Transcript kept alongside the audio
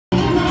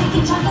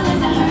making chocolate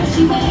the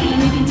Hershey way,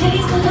 and you can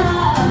taste the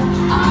love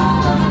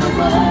all over the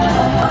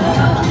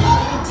world.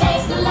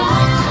 Taste the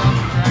love.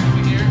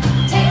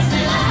 Taste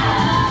the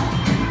love.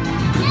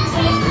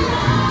 Taste the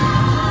love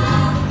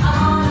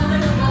all over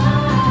the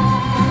world.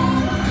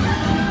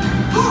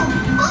 Have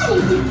fun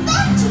at the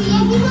factory,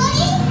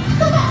 everybody! It's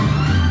the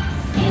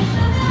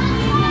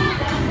valley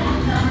makers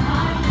and the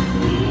heart that's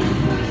sweet.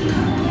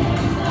 Hershey's the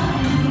lips, so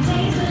you can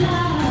taste the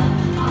love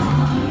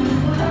all over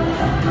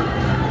the world.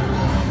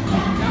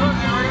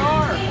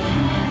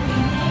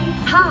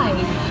 Hi,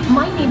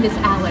 my name is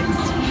Alex.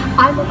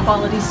 I'm a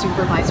quality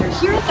supervisor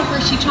here at the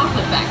Hershey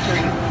Chocolate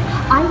Factory.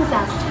 I was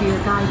asked to be your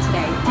guide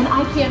today, and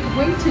I can't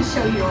wait to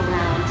show you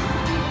around.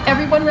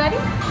 Everyone ready?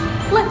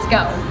 Let's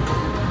go.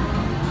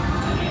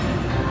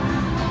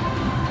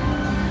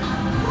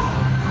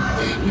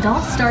 It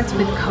all starts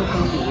with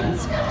cocoa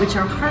beans, which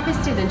are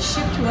harvested and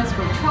shipped to us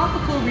from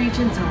tropical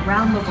regions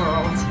around the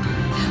world.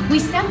 We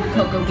send the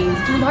cocoa beans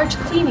through large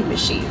cleaning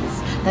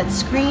machines that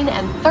screen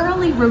and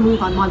thoroughly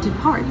remove unwanted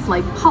parts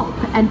like pulp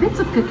and bits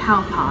of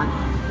cacao pod.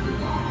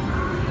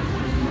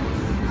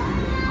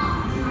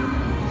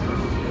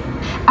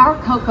 Our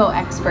cocoa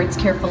experts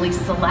carefully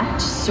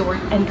select, sort,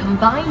 and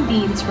combine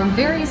beans from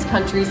various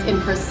countries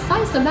in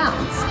precise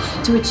amounts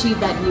to achieve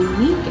that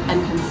unique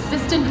and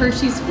consistent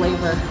Hershey's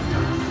flavor.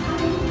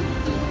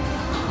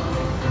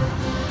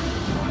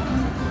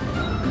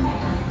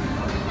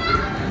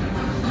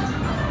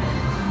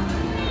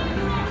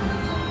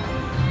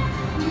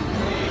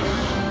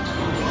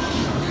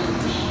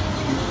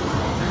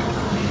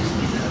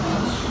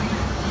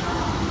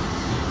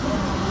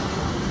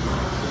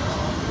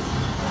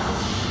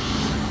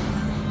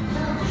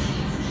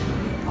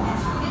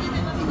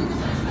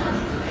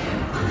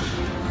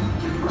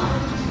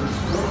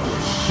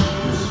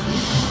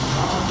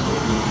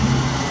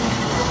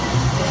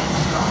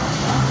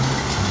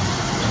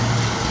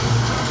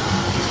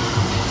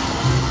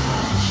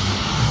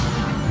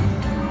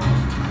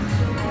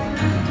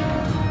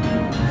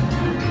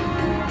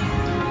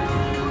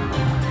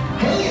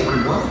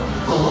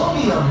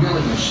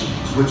 Milling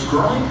machines which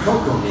grind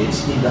cocoa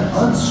nibs into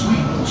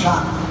unsweetened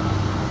chocolate.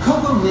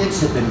 Cocoa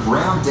nibs have been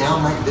ground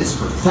down like this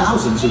for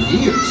thousands of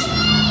years.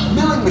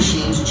 Milling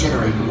machines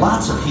generate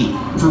lots of heat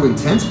through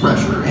intense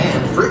pressure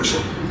and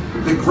friction.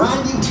 The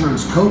grinding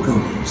turns cocoa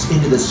nibs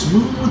into the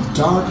smooth,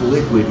 dark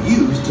liquid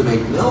used to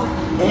make milk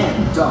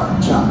and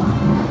dark chocolate.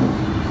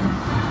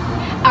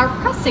 Our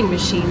pressing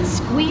machines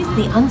squeeze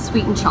the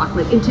unsweetened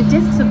chocolate into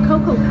discs of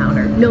cocoa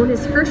powder, known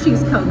as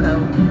Hershey's cocoa.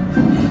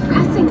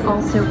 Pressing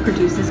also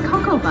produces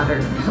cocoa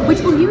butter, which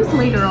we'll use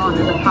later on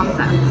in the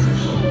process.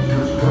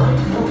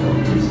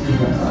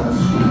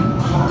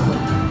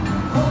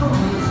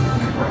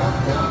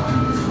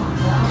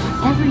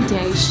 Every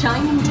day,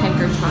 shining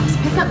tanker trucks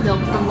pick up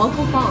milk from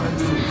local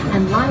farms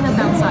and line up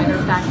outside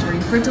our factory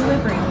for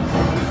delivery.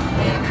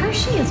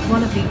 Hershey is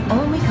one of the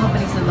only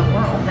companies in the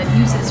world that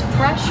uses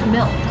fresh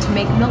milk to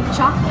make milk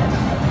chocolate.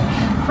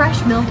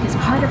 Fresh milk is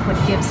part of what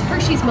gives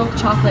Hershey's milk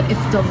chocolate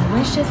its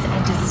delicious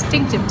and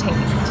distinctive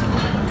taste.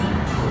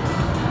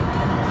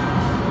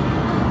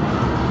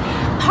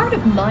 Part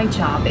of my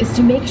job is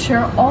to make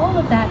sure all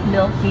of that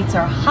milk meets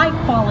our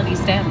high-quality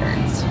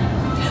standards.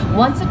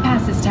 Once it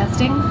passes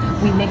testing,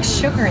 we mix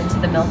sugar into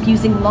the milk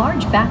using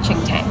large batching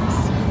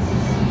tanks.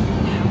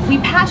 We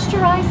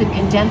pasteurize and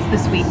condense the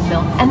sweetened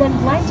milk and then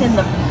blend in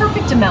the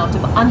perfect amount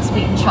of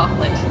unsweetened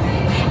chocolate.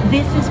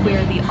 This is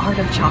where the art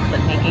of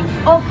chocolate making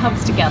all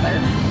comes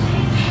together.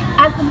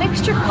 As the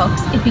mixture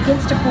cooks, it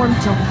begins to form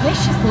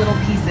delicious little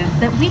pieces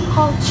that we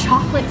call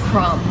chocolate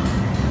crumb.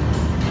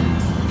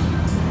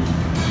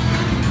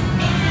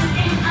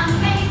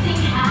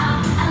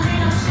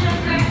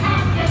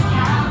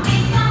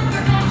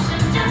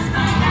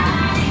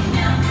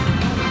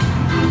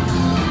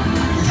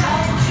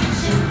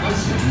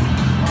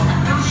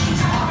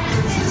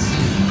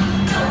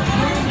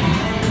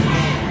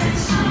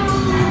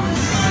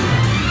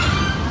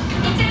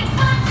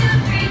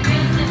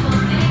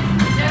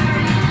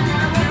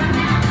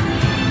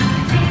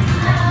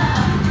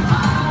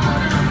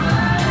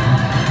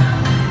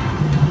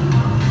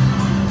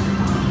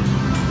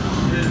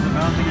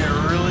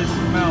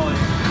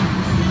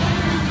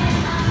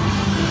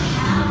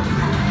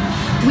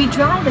 We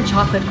dry the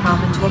chocolate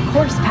crumb into a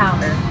coarse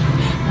powder.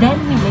 Then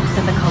we mix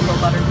in the cocoa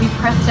butter we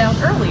pressed out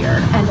earlier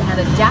and add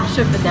a dash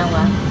of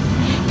vanilla.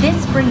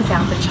 This brings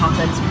out the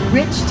chocolate's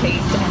rich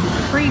taste and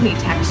creamy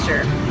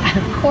texture, and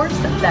of course,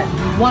 that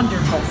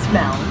wonderful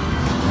smell.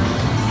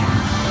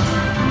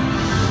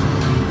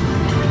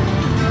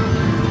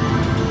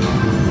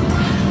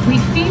 We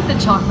feed the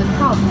chocolate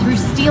crumb through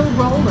steel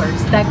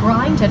rollers that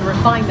grind and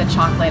refine the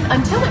chocolate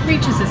until it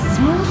reaches a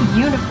smooth,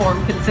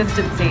 uniform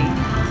consistency.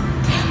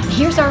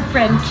 Here's our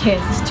friend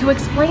Kiss to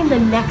explain the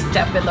next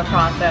step in the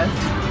process.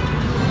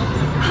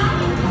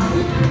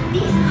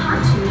 These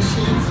conching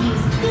machines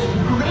use big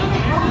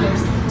granite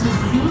rollers to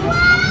smooth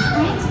and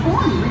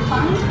transform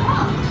refined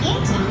crumb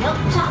into milk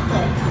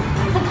chocolate.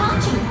 The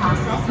conching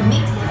process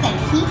mixes and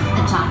heats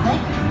the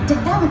chocolate,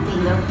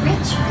 developing a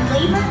rich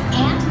flavor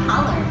and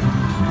color.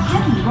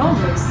 Heavy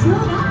rollers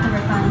smooth out the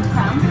refined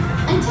crumb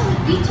until it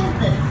reaches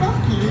the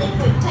silky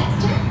liquid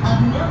texture of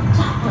milk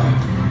chocolate.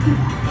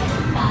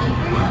 Bye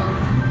for now.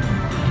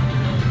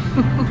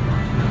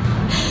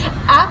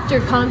 After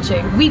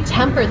conching, we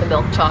temper the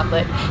milk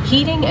chocolate,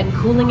 heating and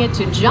cooling it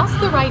to just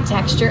the right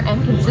texture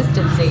and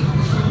consistency.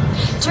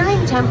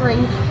 During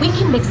tempering, we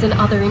can mix in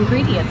other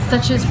ingredients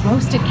such as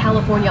roasted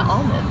California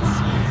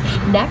almonds.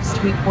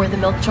 Next, we pour the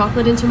milk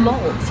chocolate into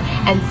molds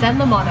and send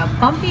them on a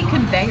bumpy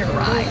conveyor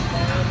ride.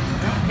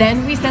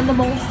 Then we send the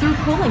molds through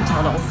cooling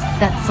tunnels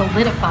that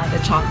solidify the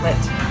chocolate.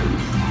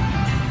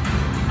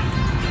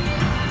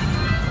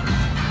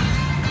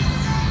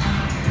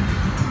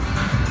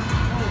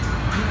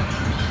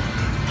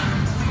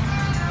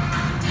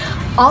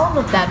 All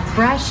of that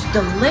fresh,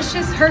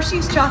 delicious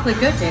Hershey's chocolate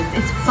goodness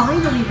is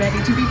finally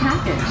ready to be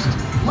packaged.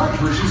 Like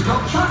Hershey's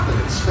milk chocolate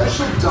in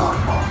special dog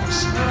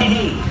box.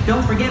 Hey,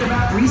 don't forget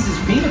about Reese's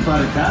peanut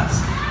butter cups,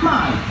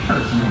 my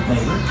personal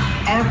favorite.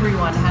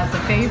 Everyone has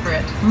a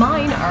favorite.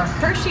 Mine are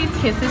Hershey's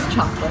Kisses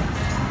chocolates.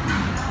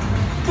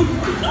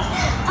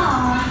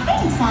 Aw,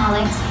 thanks,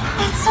 Alex.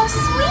 That's so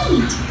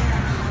sweet.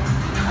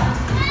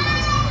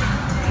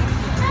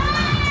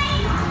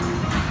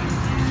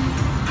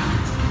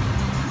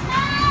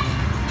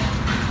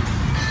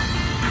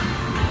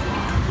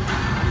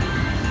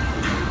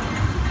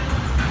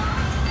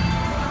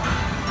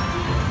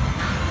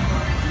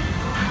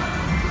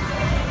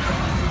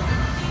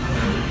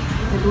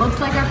 It looks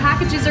like our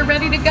packages are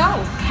ready to go,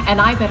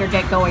 and I better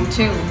get going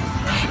too.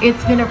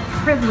 It's been a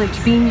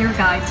privilege being your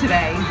guide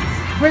today.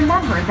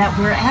 Remember that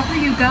wherever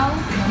you go,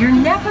 you're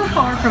never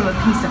far from a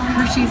piece of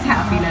Hershey's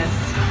happiness.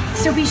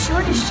 So be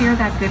sure to share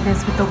that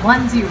goodness with the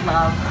ones you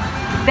love.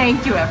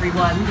 Thank you,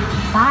 everyone.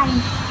 Bye.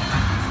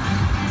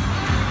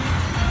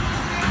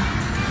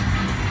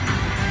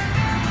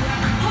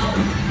 Hey,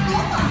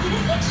 let's all get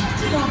a picture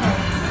together.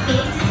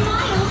 Big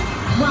smiles.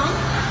 1,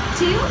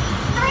 2,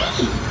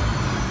 3.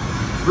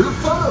 Group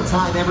photo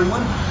time,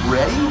 everyone.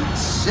 Ready,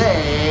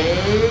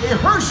 say,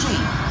 Hershey.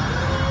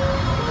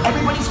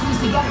 Everybody squeeze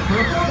together for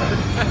a photo.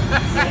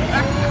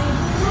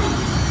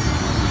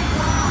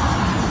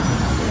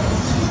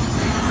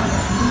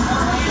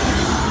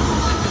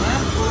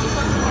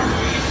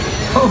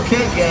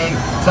 Okay, gang,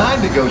 time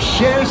to go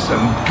share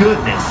some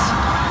goodness.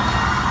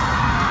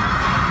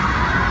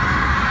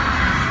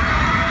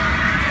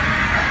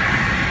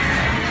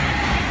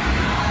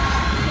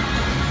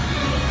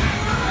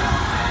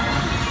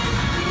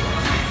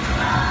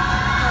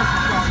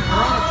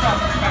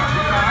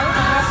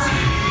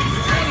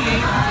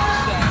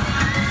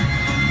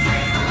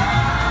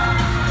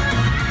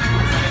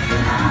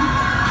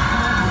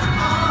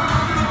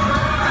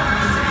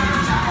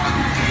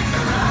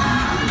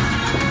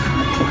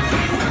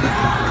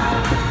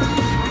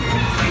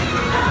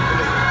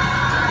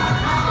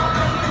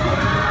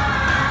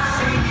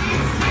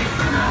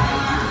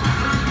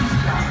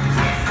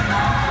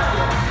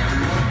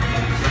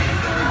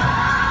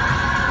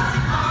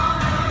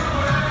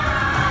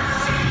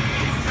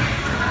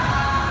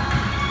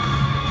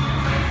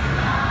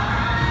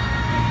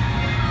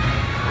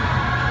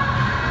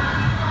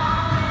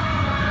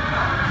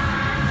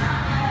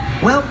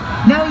 Well,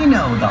 now you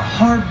know the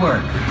hard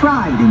work,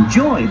 pride, and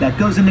joy that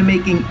goes into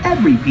making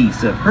every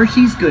piece of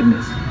Hershey's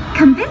goodness.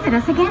 Come visit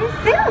us again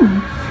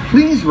soon.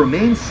 Please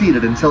remain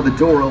seated until the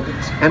door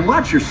opens and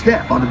watch your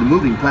step onto the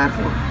moving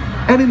platform.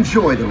 And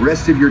enjoy the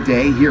rest of your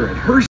day here at Hershey.